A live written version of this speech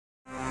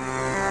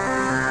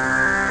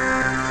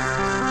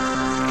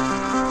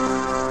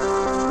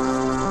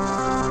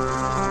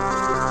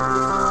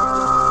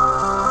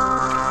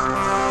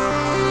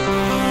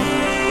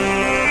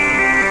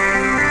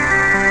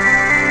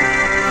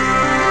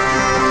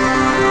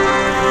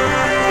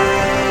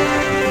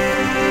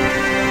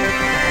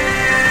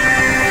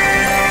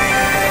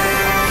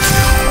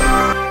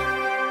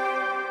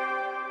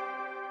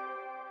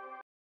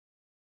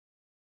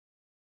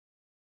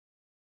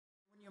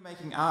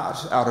making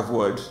art out of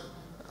wood,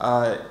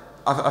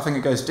 I think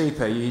it goes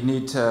deeper. You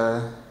need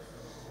to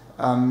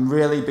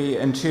really be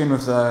in tune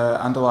with the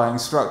underlying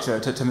structure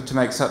to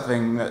make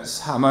something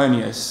that's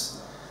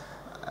harmonious.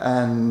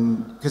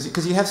 And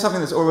because you have something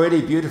that's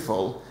already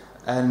beautiful,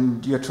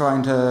 and you're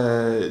trying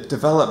to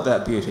develop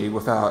that beauty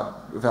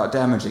without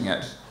damaging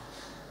it.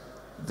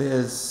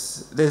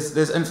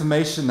 There's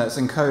information that's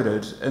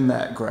encoded in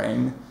that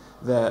grain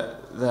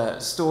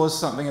that stores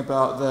something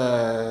about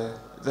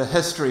the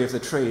history of the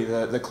tree,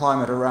 the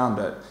climate around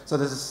it. So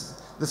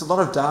there's a lot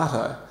of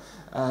data,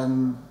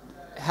 and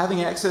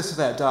having access to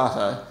that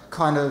data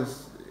kind of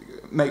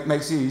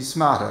makes you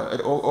smarter.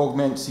 It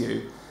augments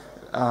you,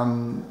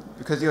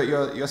 because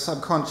your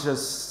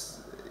subconscious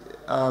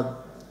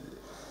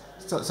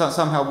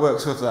somehow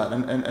works with that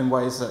in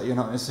ways that you're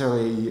not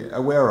necessarily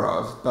aware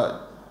of.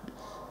 But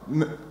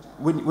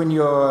when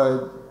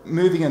you're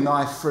moving a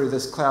knife through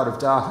this cloud of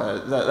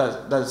data,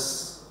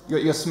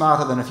 you're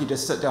smarter than if you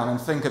just sit down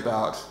and think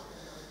about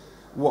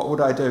what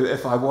would I do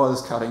if I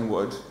was cutting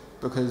wood,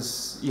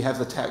 because you have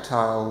the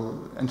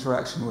tactile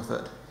interaction with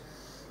it.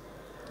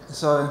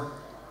 So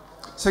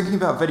thinking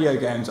about video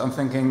games, I'm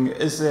thinking,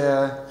 is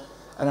there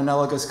an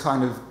analogous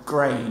kind of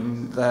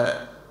grain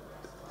that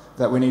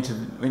we need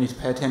to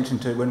pay attention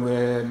to when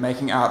we're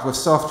making art with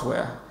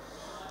software?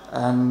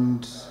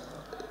 And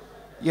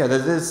yeah,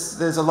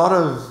 there's a lot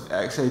of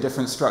actually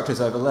different structures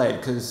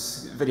overlaid,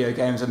 because video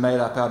games are made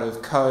up out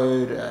of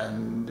code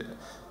and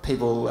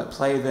people that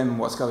play them,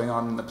 what's going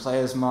on in the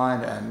player's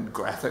mind, and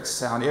graphics,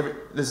 sound.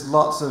 There's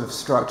lots of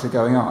structure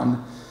going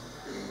on,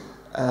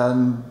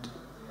 and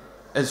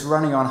it's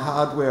running on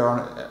hardware, on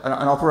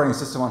an operating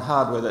system on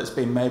hardware that's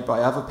been made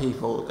by other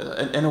people.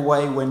 In a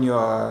way, when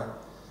you're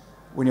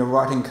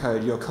writing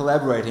code, you're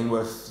collaborating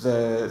with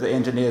the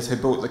engineers who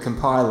built the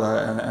compiler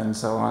and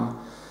so on.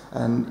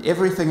 And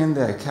everything in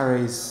there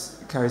carries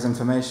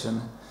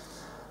information.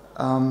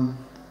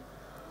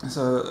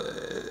 So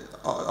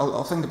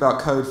I'll think about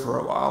code for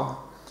a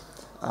while.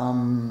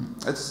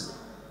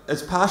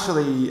 It's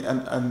partially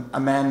a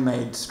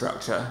man-made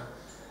structure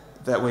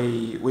that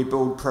we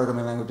build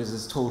programming languages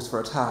as tools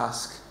for a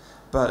task,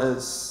 but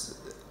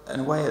in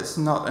a way it's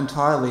not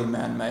entirely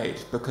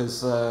man-made, because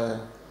the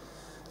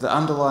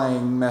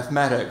underlying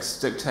mathematics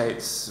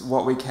dictates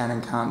what we can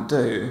and can't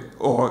do,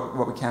 or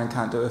what we can and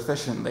can't do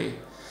efficiently.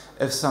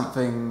 If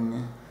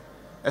something's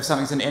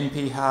an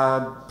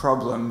NP-hard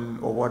problem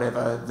or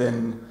whatever,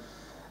 then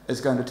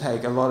it's going to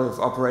take a lot of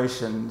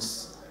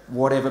operations,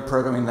 whatever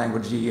programming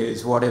language you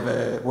use,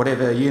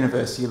 whatever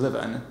universe you live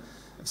in.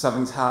 If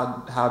something's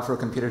hard for a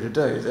computer to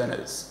do, then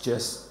it's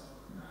just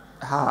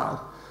hard.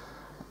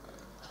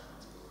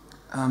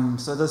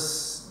 So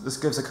this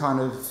gives a kind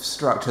of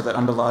structure that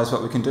underlies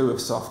what we can do with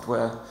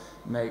software,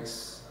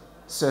 makes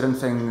certain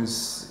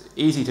things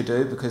easy to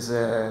do because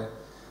they're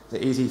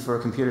easy for a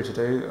computer to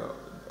do,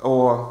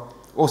 or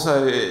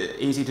also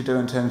easy to do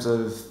in terms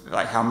of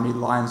like how many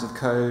lines of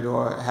code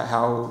or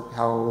how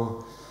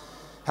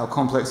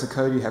complex the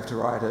code you have to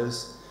write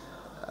is.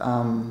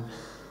 And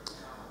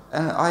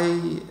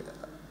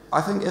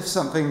I think if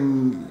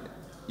something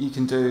you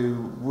can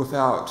do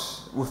without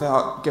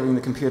giving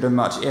the computer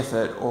much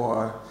effort,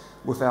 or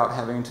without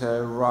having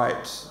to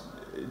write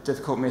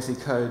difficult, messy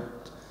code,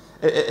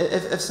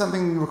 if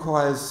something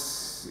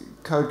requires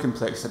code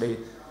complexity,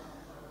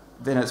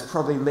 then it's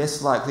probably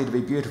less likely to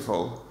be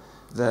beautiful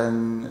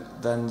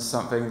than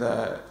something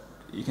that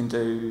you can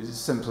do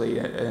simply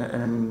in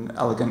an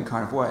elegant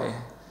kind of way.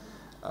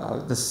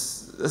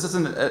 This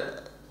isn't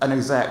an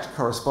exact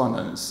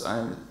correspondence.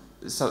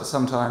 So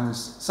sometimes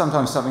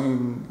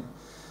something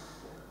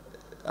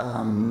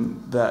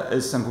that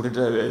is simple to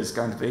do is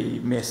going to be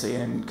messy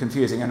and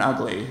confusing and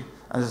ugly,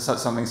 and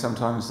something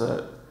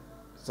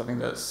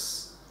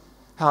that's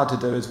hard to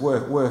do is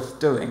worth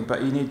doing.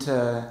 But you need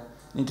to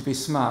be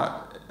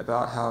smart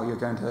about how you're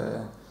going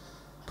to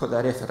put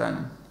that effort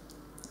in.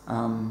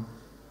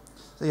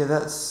 So yeah,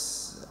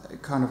 that's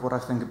kind of what I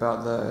think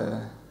about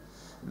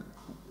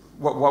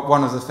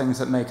one of the things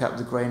that make up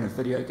the grain of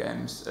video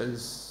games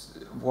is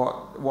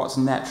what's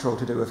natural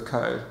to do with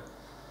code.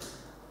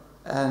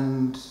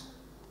 And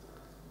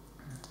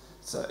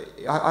so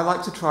I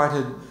like to try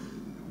to,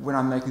 when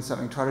I'm making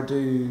something, try to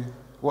do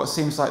what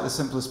seems like the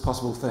simplest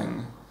possible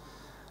thing.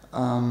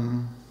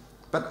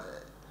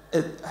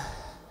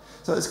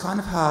 So it's kind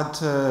of hard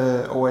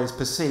to always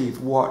perceive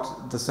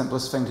what the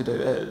simplest thing to do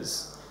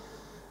is.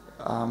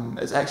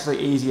 It's actually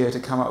easier to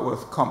come up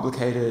with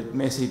complicated,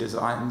 messy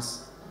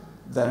designs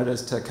than it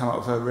is to come up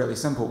with a really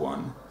simple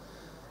one.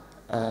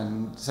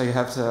 And so you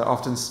have to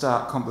often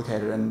start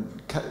complicated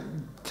and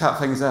cut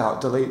things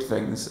out, delete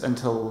things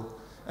until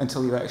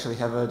you actually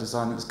have a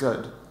design that's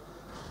good.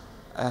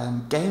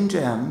 And game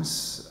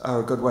jams are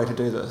a good way to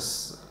do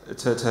this,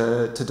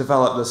 to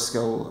develop this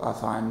skill, I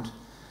find.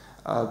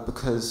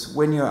 Because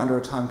when you're under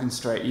a time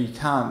constraint, you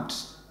can't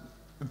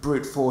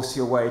brute force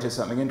your way to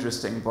something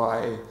interesting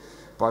by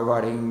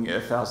writing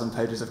 1,000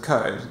 pages of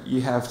code.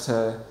 You have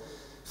to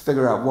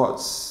figure out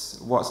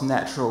what's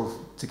natural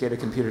to get a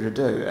computer to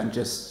do, and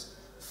just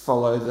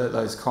follow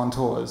those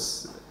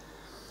contours.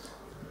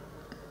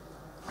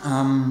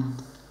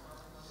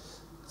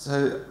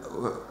 So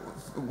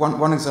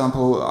one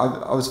example,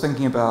 I was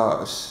thinking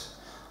about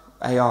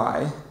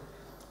AI.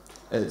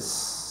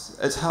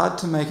 It's hard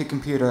to make a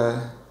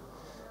computer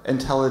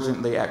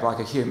intelligently act like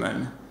a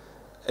human.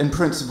 In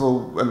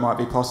principle, it might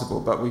be possible,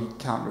 but we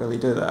can't really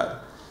do that.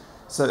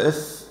 So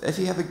if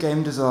you have a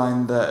game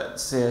design that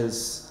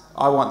says,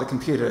 I want the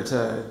computer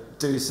to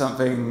do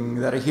something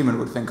that a human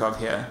would think of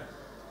here,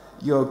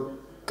 you're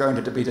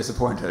going to be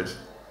disappointed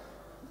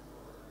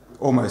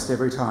almost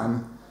every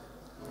time.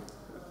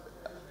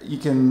 You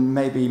can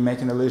maybe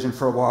make an illusion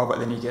for a while, but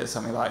then you get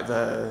something like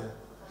the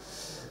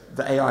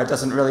AI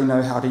doesn't really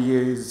know how to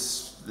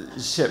use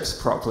ships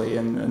properly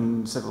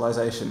in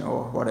Civilization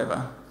or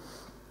whatever.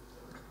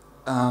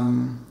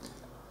 And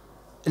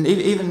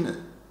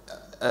even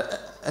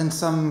in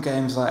some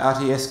games, like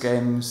RTS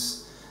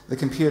games, the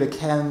computer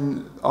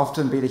can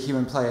often beat a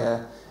human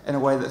player in a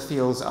way that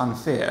feels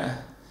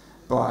unfair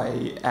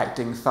by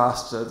acting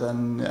faster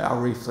than our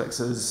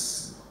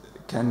reflexes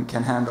can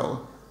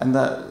handle. And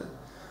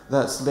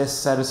that's less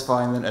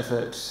satisfying than if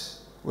it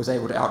was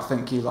able to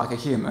outthink you like a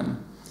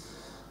human.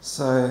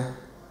 So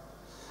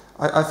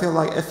I feel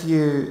like if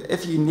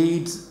you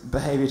need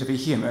behaviour to be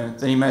human,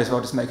 then you may as well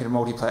just make it a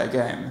multiplayer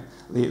game.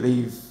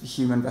 Leave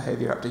human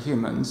behaviour up to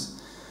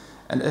humans.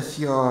 And if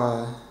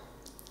you're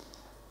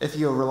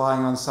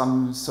relying on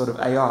some sort of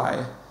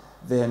AI,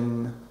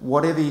 then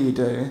whatever you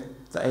do,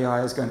 the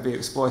AI is going to be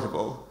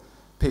exploitable.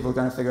 People are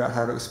going to figure out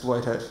how to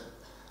exploit it.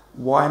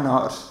 Why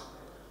not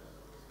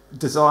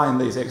design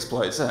these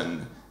exploits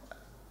in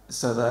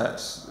so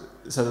that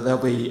they'll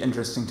be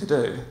interesting to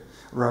do,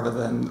 rather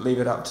than leave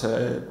it up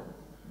to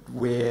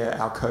where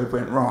our code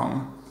went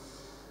wrong.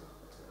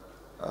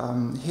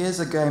 Here's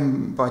a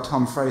game by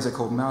Tom Fraser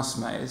called Mouse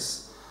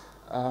Maze.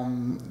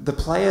 The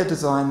player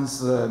designs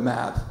the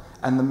map,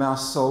 and the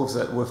mouse solves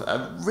it with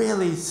a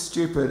really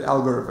stupid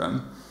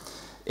algorithm.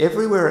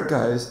 Everywhere it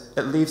goes,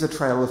 it leaves a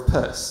trail of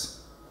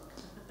piss.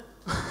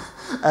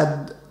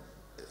 And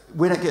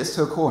when it gets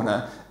to a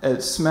corner,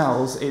 it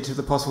smells each of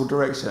the possible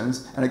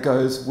directions, and it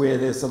goes where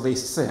there's the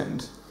least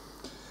send.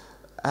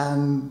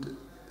 And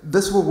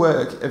this will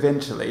work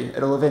eventually.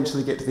 It'll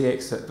eventually get to the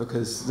exit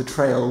because the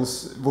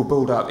trails will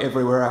build up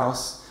everywhere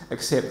else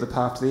except the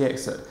path to the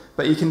exit.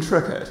 But you can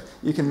trick it.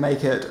 You can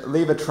make it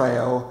leave a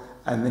trail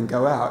and then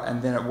go out,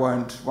 and then it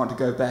won't want to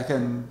go back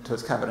into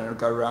its cavern, and it'll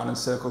go around in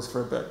circles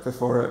for a bit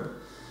before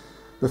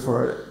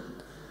it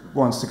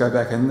wants to go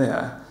back in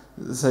there.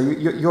 So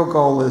your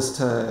goal is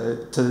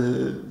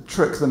to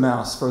trick the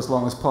mouse for as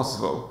long as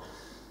possible.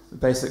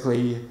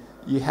 Basically,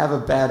 you have a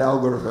bad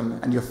algorithm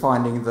and you're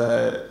finding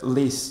the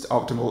least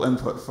optimal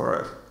input for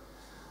it.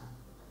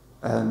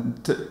 And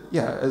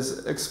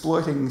it's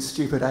exploiting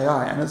stupid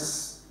AI, and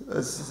it's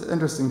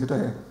interesting to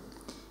do.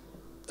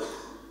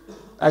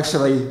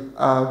 Actually,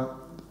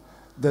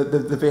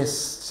 the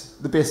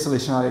best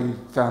solution I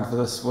found for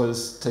this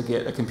was to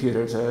get a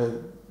computer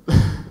to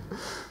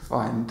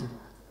find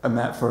a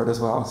map for it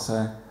as well,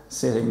 so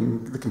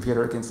setting the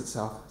computer against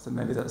itself. So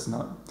maybe that's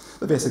not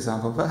the best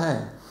example, but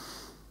hey.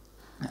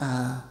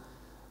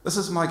 This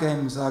is my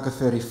game Zaga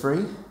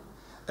 33.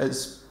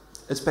 It's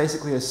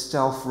basically a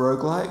stealth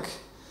roguelike.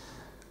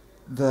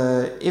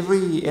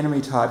 Every enemy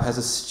type has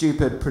a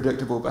stupid,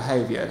 predictable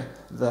behaviour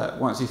that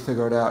once you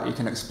figure it out, you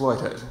can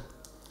exploit it.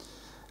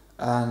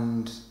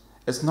 And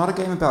it's not a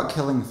game about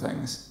killing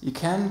things. You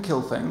can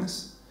kill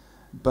things,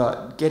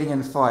 but getting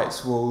in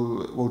fights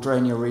will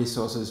drain your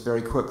resources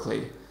very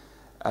quickly.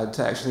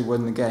 To actually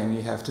win the game,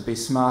 you have to be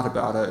smart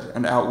about it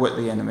and outwit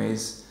the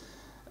enemies.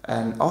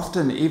 And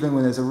often, even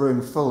when there's a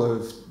room full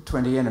of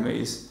 20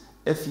 enemies,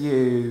 if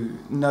you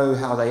know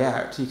how they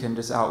act, you can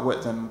just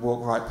outwit them,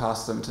 walk right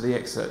past them to the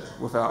exit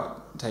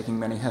without taking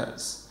many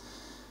hits,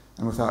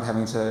 and without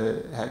having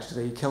to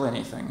actually kill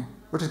anything,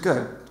 which is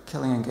good.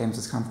 Killing in games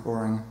is kind of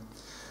boring.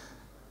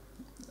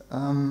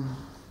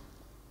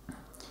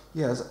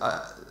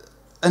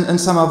 In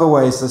some other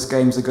ways, this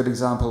game's a good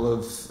example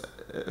of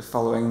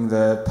following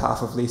the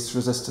path of least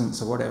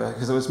resistance or whatever,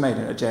 because it was made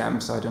in a jam,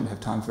 so I didn't have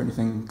time for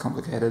anything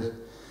complicated.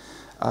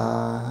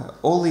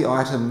 All the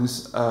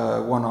items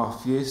are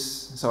one-off use,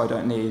 so I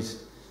don't need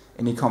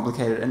any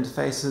complicated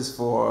interfaces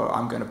for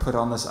I'm going to put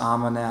on this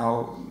armor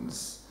now.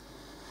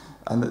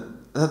 And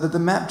the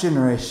map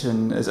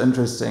generation is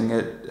interesting.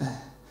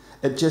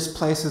 It just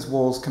places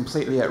walls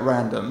completely at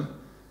random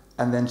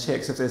and then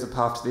checks if there's a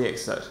path to the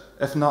exit.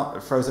 If not,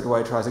 it throws it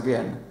away, tries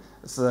again.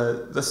 It's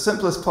the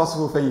simplest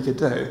possible thing you could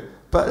do,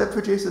 but it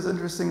produces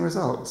interesting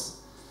results.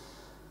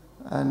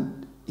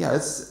 And yeah,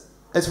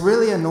 it's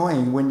really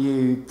annoying when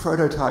you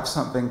prototype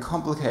something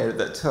complicated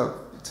that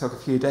took a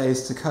few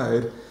days to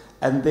code,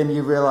 and then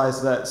you realise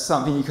that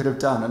something you could have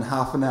done in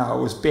half an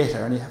hour was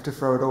better and you have to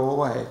throw it all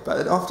away. But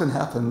it often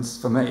happens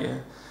for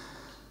me.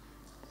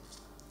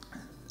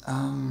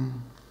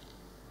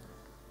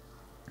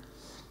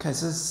 Okay,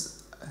 so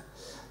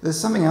there's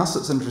something else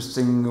that's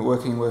interesting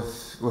working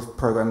with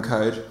program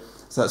code,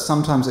 so that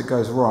sometimes it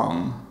goes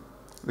wrong.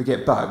 We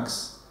get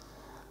bugs,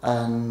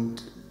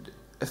 and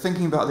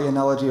thinking about the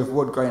analogy of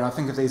wood grain, I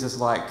think of these as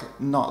like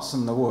knots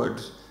in the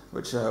wood,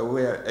 which are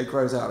where it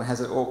grows out and has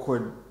an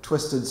awkward,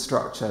 twisted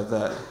structure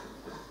that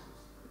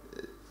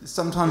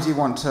sometimes you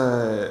want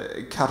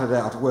to cut it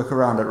out, work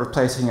around it,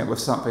 replacing it with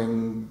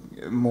something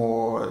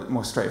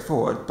more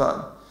straightforward.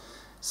 But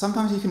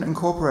sometimes you can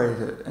incorporate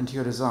it into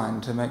your design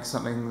to make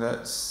something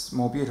that's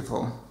more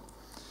beautiful.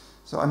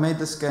 So I made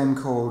this game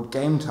called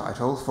Game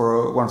Title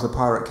for one of the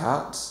pirate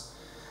carts.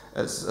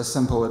 It's a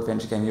simple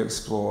adventure game. You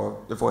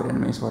explore, avoid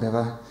enemies,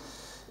 whatever.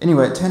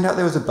 Anyway, it turned out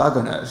there was a bug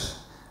in it.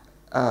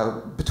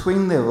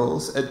 Between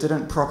levels, it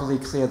didn't properly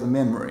clear the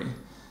memory.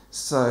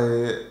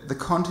 So the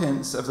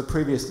contents of the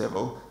previous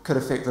level could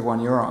affect the one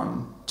you're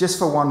on, just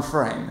for one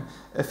frame.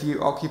 If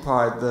you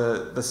occupied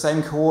the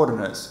same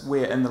coordinates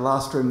where in the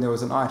last room there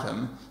was an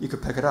item, you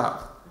could pick it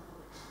up.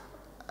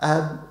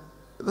 And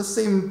this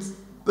seemed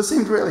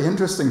really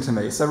interesting to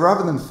me. So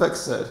rather than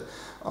fix it,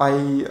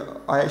 I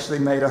actually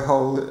made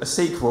a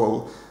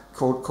sequel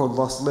called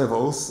Lost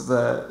Levels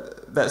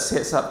that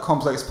sets up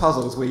complex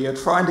puzzles where you're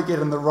trying to get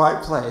in the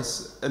right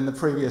place in the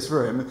previous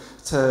room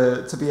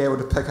to be able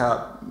to pick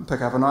up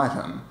an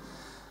item.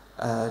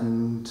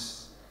 And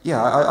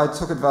yeah, I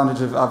took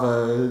advantage of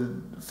other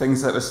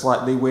things that were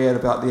slightly weird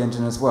about the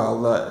engine as well,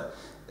 that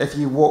if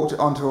you walked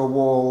onto a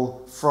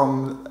wall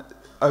from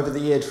over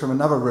the edge from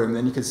another room,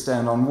 then you could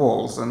stand on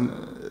walls, and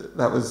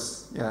that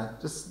was, yeah,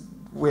 just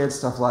weird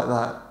stuff like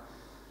that.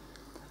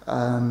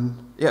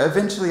 Yeah,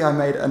 eventually I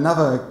made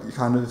another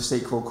kind of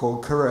sequel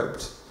called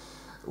Corrupt,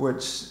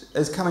 which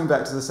is coming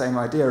back to the same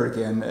idea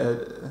again,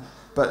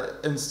 but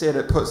instead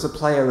it puts the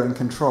player in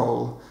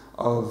control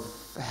of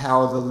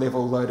how the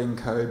level loading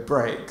code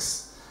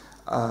breaks.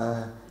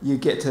 You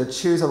get to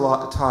choose a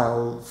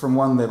tile from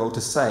one level to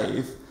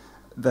save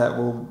that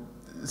will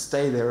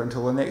stay there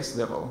until the next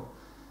level.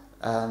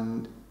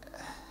 And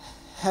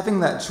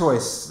having that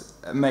choice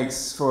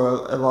makes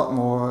for a lot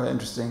more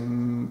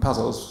interesting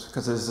puzzles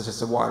because there's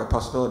just a wider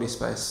possibility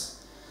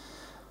space.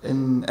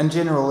 In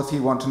general, if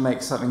you want to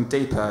make something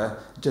deeper,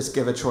 just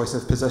give a choice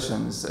of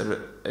positions. It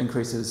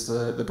increases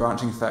the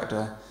branching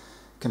factor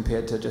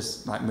compared to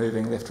just like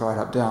moving left, right,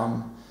 up,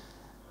 down.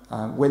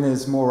 When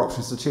there's more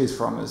options to choose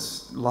from,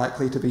 is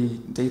likely to be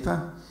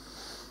deeper.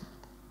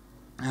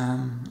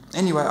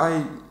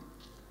 Anyway,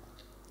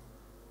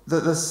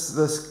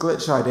 this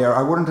glitch idea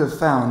I wouldn't have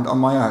found on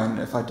my own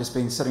if I'd just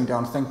been sitting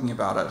down thinking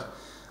about it,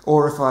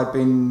 or if I'd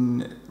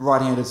been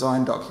writing a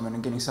design document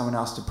and getting someone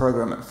else to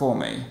program it for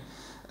me.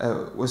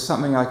 Was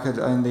something I could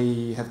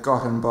only have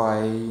gotten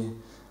by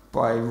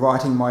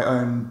writing my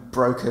own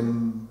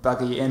broken,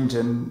 buggy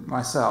engine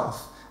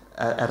myself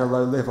at a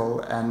low level,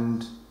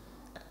 and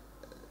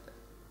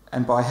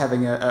by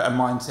having a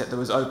mindset that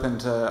was open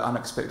to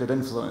unexpected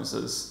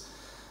influences.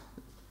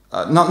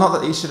 Not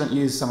that you shouldn't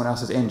use someone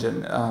else's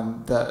engine,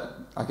 that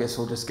I guess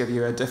will just give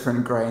you a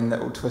different grain that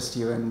will twist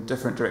you in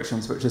different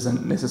directions, which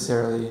isn't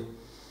necessarily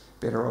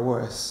better or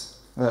worse.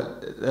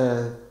 But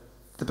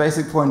the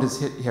basic point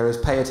here is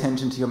pay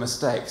attention to your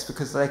mistakes,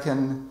 because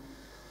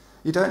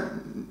you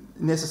don't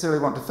necessarily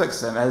want to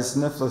fix them, as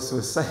Niflis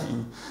was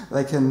saying.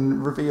 They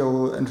can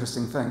reveal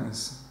interesting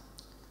things.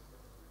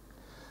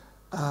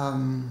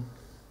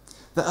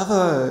 The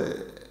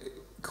other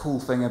cool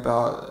thing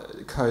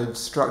about code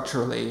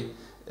structurally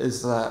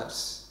is that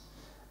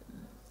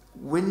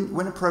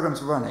when a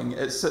program's running,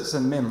 it sits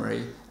in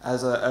memory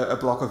as a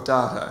block of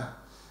data,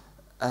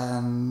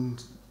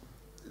 and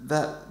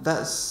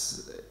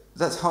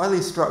that's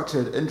highly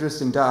structured,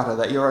 interesting data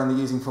that you're only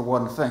using for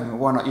one thing.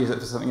 Why not use it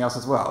for something else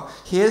as well?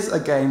 Here's a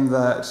game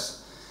that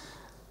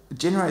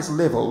generates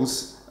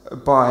levels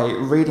by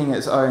reading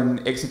its own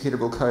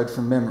executable code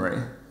from memory.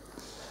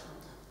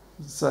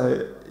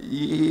 So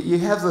you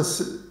have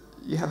this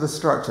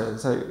structure,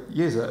 so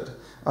use it.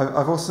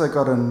 I've also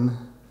gotten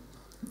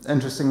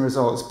interesting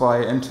results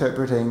by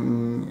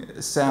interpreting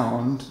the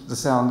sound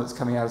that's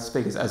coming out of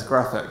speakers, as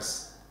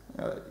graphics.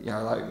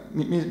 Like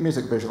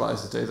music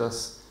visualizers do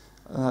this.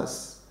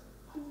 That's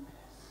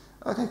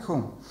okay.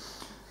 Cool.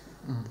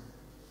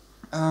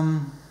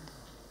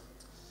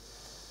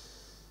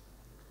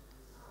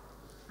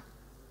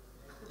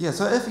 Yeah.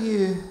 So if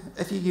you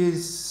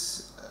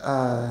use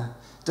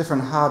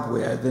different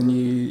hardware, then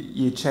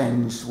you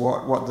change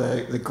what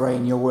the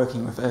grain you're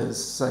working with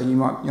is. So you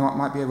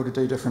might be able to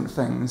do different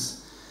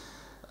things.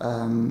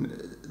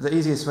 The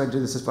easiest way to do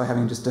this is by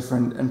having just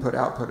different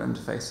input-output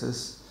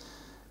interfaces.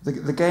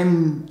 The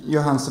game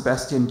Johann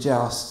Sebastian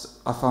Joust,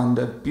 I find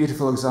a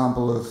beautiful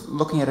example of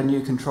looking at a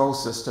new control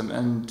system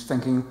and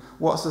thinking,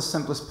 what's the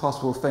simplest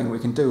possible thing we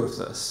can do with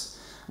this?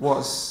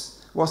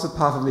 What's the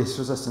path of least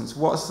resistance?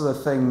 What's the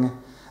thing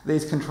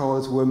these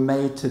controllers were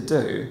made to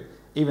do,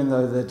 even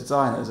though the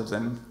designers of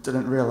them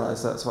didn't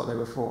realize that's what they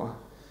were for?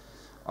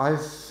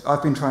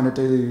 I've been trying to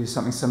do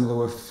something similar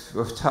with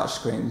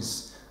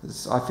touchscreens.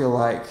 I feel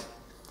like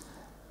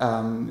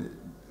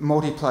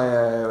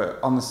multiplayer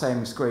on the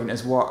same screen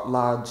is what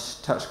large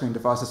touchscreen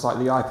devices like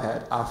the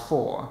iPad are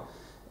for,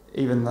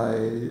 even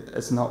though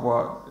it's not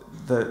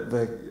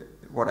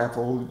what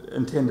Apple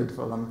intended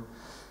for them.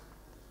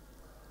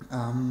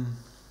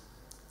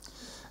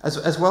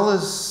 as well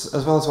as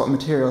what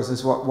materials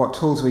is what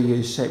tools we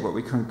use shape what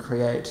we can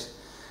create.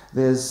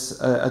 There's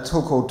a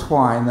tool called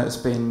Twine that's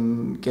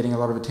been getting a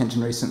lot of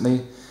attention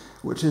recently,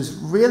 which is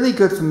really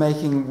good for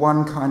making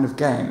one kind of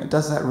game. It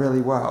does that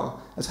really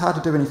well. It's hard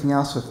to do anything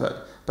else with it,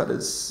 but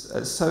it's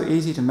so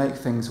easy to make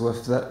things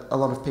with that a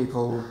lot of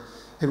people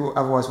who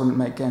otherwise wouldn't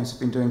make games have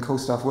been doing cool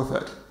stuff with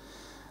it.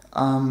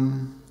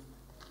 And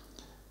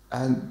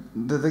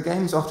the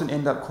games often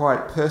end up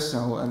quite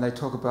personal, and they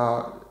talk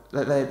about,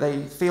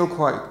 they feel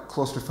quite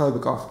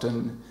claustrophobic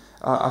often.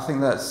 I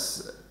think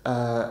that's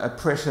a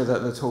pressure that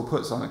the tool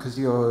puts on it, because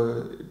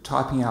you're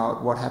typing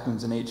out what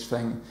happens in each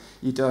thing.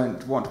 You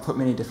don't want to put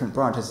many different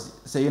branches,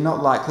 so you're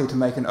not likely to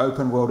make an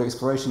open world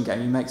exploration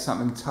game. You make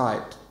something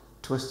tight,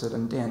 twisted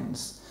and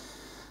dense.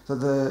 So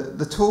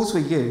the tools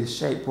we use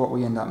shape what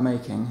we end up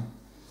making.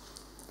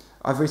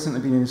 I've recently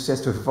been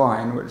obsessed with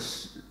Vine,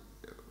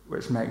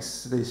 which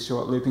makes these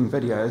short looping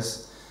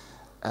videos,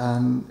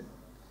 and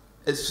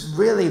it's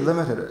really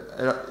limited.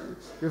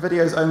 Your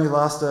videos only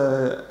last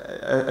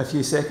a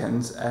few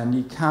seconds, and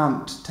you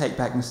can't take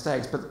back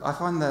mistakes, but I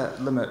find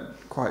that limit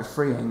quite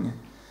freeing.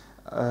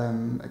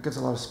 It gives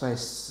a lot of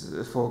space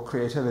for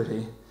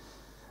creativity.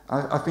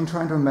 I've been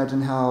trying to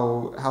imagine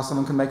how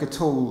someone can make a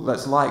tool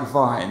that's like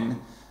Vine,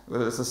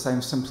 where it's the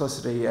same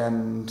simplicity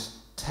and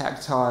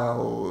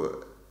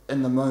tactile,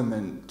 in the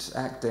moment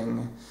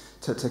acting,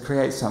 to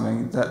create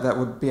something that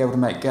would be able to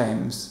make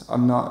games.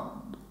 I'm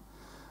not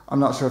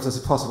sure if this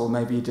is possible.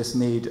 Maybe you just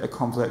need a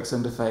complex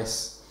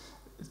interface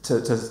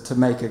to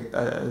make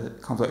a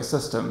complex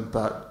system,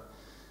 but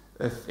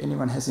if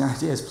anyone has any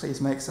ideas,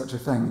 please make such a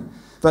thing.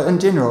 But in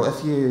general,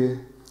 if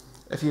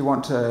you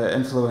want to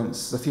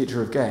influence the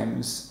future of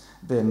games,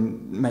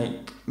 then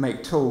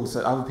make tools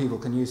that other people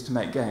can use to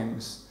make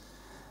games,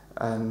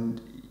 and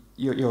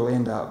you'll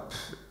end up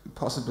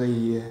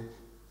possibly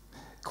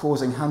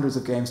causing hundreds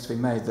of games to be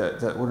made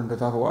that wouldn't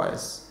have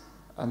otherwise,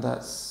 and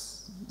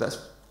that's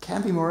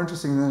can be more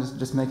interesting than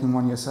just making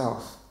one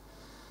yourself.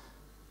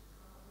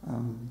 I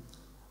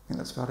think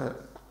that's about it.